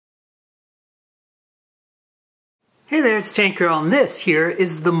Hey there, it's Tanker, and this here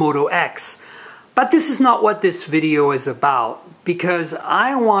is the Moto X. But this is not what this video is about, because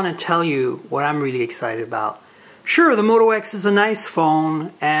I want to tell you what I'm really excited about. Sure, the Moto X is a nice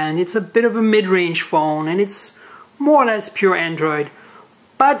phone, and it's a bit of a mid-range phone, and it's more or less pure Android,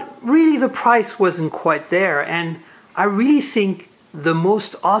 but really the price wasn't quite there, and I really think the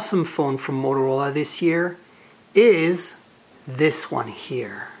most awesome phone from Motorola this year is this one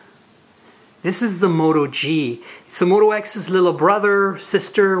here. This is the Moto G. It's the Moto X's little brother,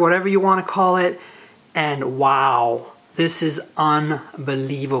 sister, whatever you want to call it. And wow, this is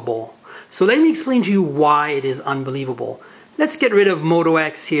unbelievable. So let me explain to you why it is unbelievable. Let's get rid of Moto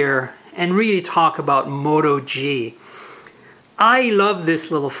X here and really talk about Moto G. I love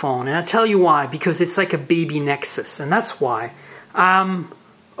this little phone, and I'll tell you why. Because it's like a baby Nexus, and that's why.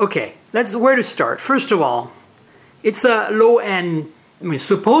 Okay, where to start. First of all, it's a low-end,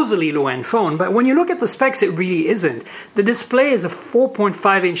 supposedly low-end phone, but when you look at the specs, it really isn't. The display is a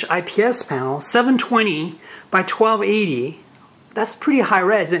 4.5-inch IPS panel, 720 by 1280. That's pretty high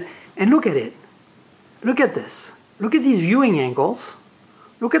res, and look at it. Look at this. Look at these viewing angles.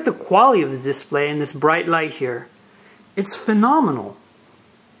 Look at the quality of the display and this bright light here. It's phenomenal.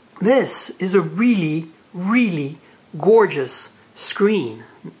 This is a really, really gorgeous screen,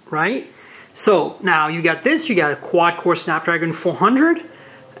 right? So now you got this, you got a quad-core Snapdragon 400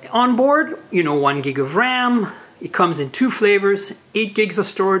 on board, 1 gig of RAM. It comes in two flavors, 8 gigs of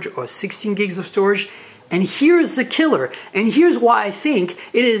storage or 16 gigs of storage. And here's the killer, and here's why I think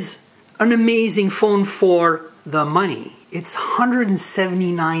it is an amazing phone for the money. It's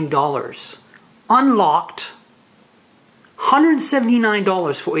 $179, unlocked,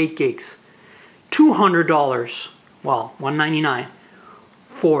 $179 for 8 gigs, $200, well, $199.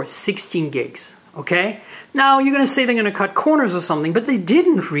 for 16 gigs, okay? Now, you're going to say they're going to cut corners or something, but they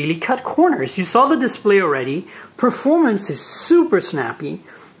didn't really cut corners. You saw the display already. Performance is super snappy.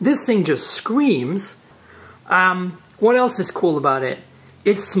 This thing just screams. What else is cool about it?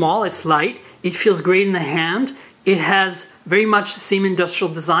 It's small, it's light, it feels great in the hand. It has very much the same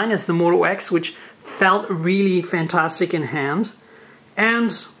industrial design as the Moto X, which felt really fantastic in hand. And,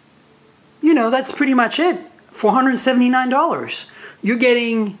 that's pretty much it. $479. You're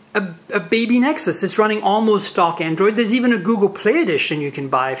getting a baby Nexus. It's running almost stock Android. There's even a Google Play edition you can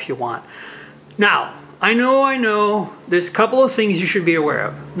buy if you want. Now, I know, there's a couple of things you should be aware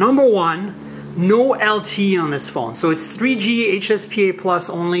of. Number one, no LTE on this phone. So it's 3G HSPA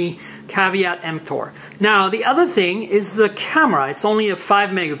Plus only, caveat emptor. Now, the other thing is the camera. It's only a 5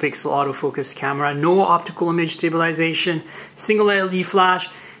 megapixel autofocus camera, no optical image stabilization, single LED flash.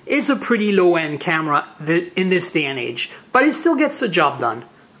 It's a pretty low-end camera in this day and age, but it still gets the job done.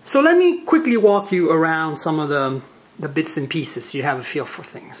 So let me quickly walk you around some of the bits and pieces so you have a feel for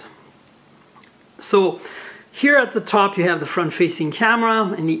things. So here at the top you have the front-facing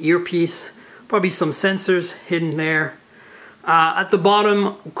camera and the earpiece, probably some sensors hidden there. At the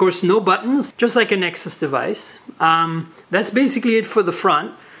bottom, of course, no buttons, just like a Nexus device. That's basically it for the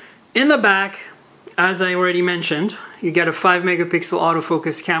front. In the back, as I already mentioned, you get a 5 megapixel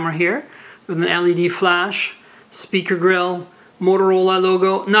autofocus camera here with an LED flash, speaker grill, Motorola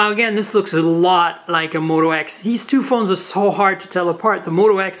logo. Now again, this looks a lot like a Moto X. These two phones are so hard to tell apart. The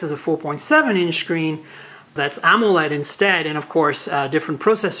Moto X has a 4.7-inch screen that's AMOLED instead, and of course different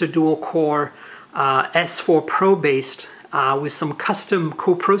processor, dual core, S4 Pro based with some custom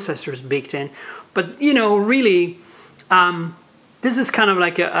co-processors baked in. But really, this is kind of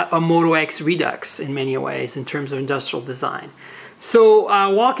like a Moto X Redux in many ways in terms of industrial design.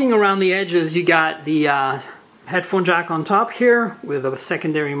 So walking around the edges, you got the headphone jack on top here with a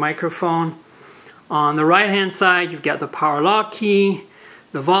secondary microphone. On the right hand side, you've got the power lock key,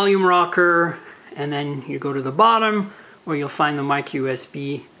 the volume rocker, and then you go to the bottom where you'll find the micro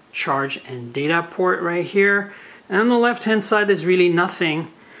USB charge and data port right here. And on the left hand side, there's really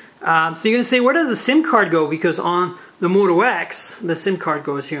nothing. So you're going to say, where does the SIM card go? Because on the Moto X, the SIM card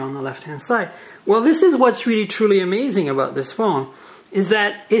goes here on the left-hand side. Well, this is what's really truly amazing about this phone, is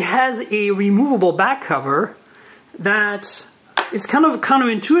that it has a removable back cover that is kind of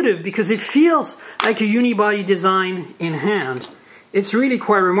counterintuitive because it feels like a unibody design in hand. It's really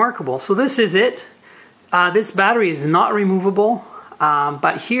quite remarkable. So this is it. This battery is not removable,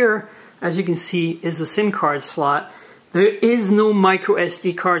 but here, as you can see, is the SIM card slot. There is no micro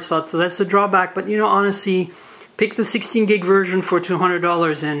SD card slot, so that's a drawback, but honestly, pick the 16 gig version for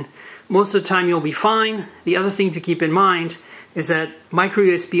 $200 and most of the time you'll be fine. The other thing to keep in mind is that micro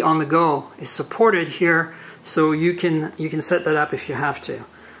USB on the go is supported here, so you can set that up if you have to.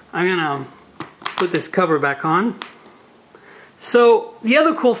 I'm gonna put this cover back on. So the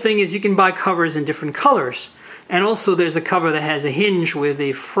other cool thing is you can buy covers in different colors. And also there's a cover that has a hinge with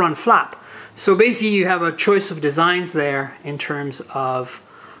a front flap. So basically you have a choice of designs there in terms of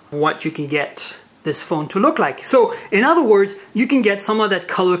what you can get this phone to look like. So in other words, you can get some of that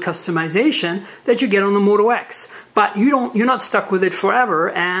color customization that you get on the Moto X, but you're not stuck with it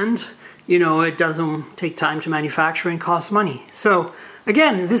forever, and you know, it doesn't take time to manufacture and cost money. So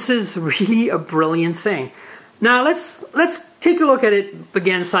again, this is really a brilliant thing. Now let's take a look at it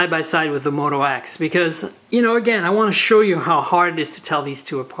again side by side with the Moto X, because, you know, again, I want to show you how hard it is to tell these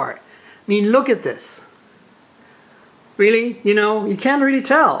two apart. I mean, look at this. Really, you know, you can't really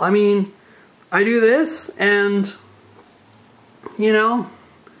tell. I mean, I do this and, you know,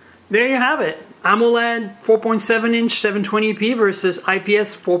 there you have it. AMOLED 4.7 inch 720p versus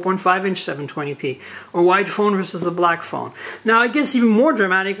IPS 4.5 inch 720p. A white phone versus a black phone. Now it gets even more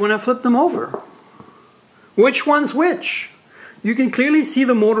dramatic when I flip them over. Which one's which? You can clearly see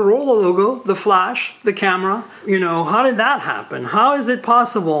the Motorola logo, the flash, the camera. You know, how did that happen? How is it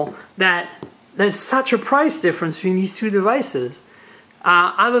possible that there's such a price difference between these two devices?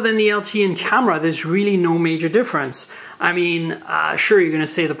 Other than the LTE and camera, there's really no major difference. I mean, sure, you're going to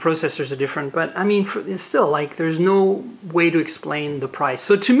say the processors are different, but I mean, it's still like there's no way to explain the price.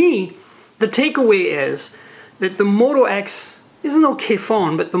 So to me, the takeaway is that the Moto X is an okay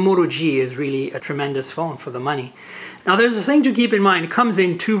phone, but the Moto G is really a tremendous phone for the money. Now there's a thing to keep in mind. It comes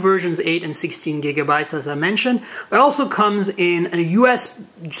in two versions, 8 and 16 gigabytes, as I mentioned. It also comes in a US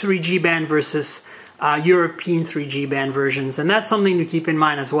 3G band versus European 3G band versions, and that's something to keep in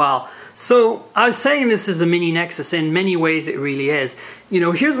mind as well. So I was saying this is a mini Nexus. In many ways it really is. You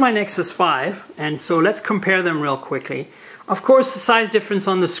know, here's my Nexus 5, and so let's compare them real quickly. Of course, the size difference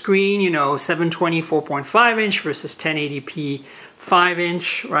on the screen, you know, 720 4.5 inch versus 1080p 5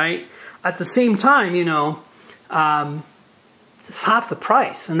 inch, right? At the same time, you know, it's half the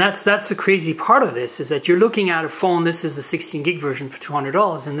price, and that's the crazy part of this, is that you're looking at a phone. This is the 16 gig version for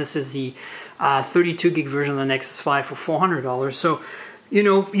 $200, and this is the 32 gig version of the Nexus 5 for $400. So, you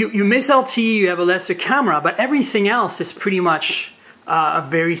know, you miss LTE, you have a lesser camera, but everything else is pretty much a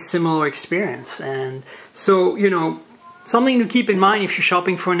very similar experience. And so, you know, something to keep in mind if you're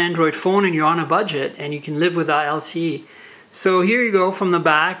shopping for an Android phone and you're on a budget and you can live without LTE. So here you go from the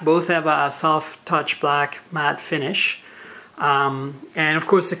back. Both have a soft touch black matte finish. And of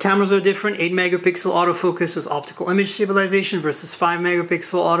course the cameras are different. 8 megapixel autofocus with optical image stabilization versus 5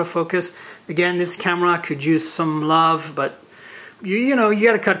 megapixel autofocus. Again, this camera could use some love, but you know, you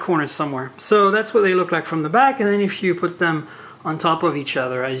got to cut corners somewhere. So that's what they look like from the back. And then if you put them on top of each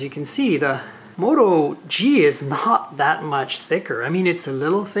other, as you can see, the Moto G is not that much thicker. I mean, it's a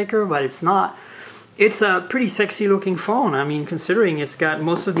little thicker, but it's not. It's a pretty sexy looking phone. I mean, considering it's got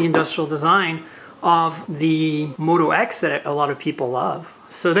most of the industrial design of the Moto X that a lot of people love.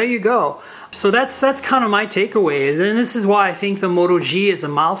 So there you go. So that's kind of my takeaway, and this is why I think the Moto G is a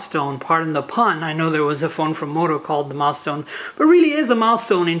milestone, pardon the pun. I know there was a phone from Moto called the Milestone, but really is a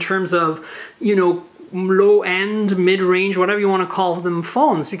milestone in terms of, you know, low-end, mid-range, whatever you want to call them,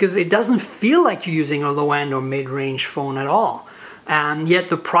 phones, because it doesn't feel like you're using a low-end or mid-range phone at all. And yet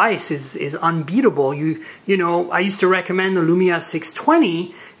the price is unbeatable. You know, I used to recommend the Lumia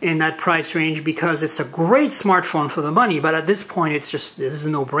 620 in that price range because it's a great smartphone for the money, but at this point it's just, this is a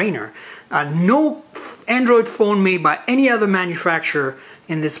no-brainer. No Android phone made by any other manufacturer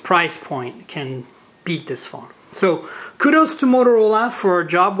in this price point can beat this phone. So kudos to Motorola for a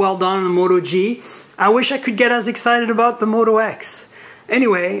job well done on the Moto G. I wish I could get as excited about the Moto X.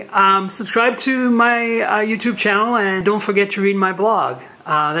 Anyway, subscribe to my YouTube channel, and don't forget to read my blog.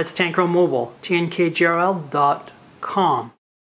 That's Tankrel Mobile, tnkgrl.com.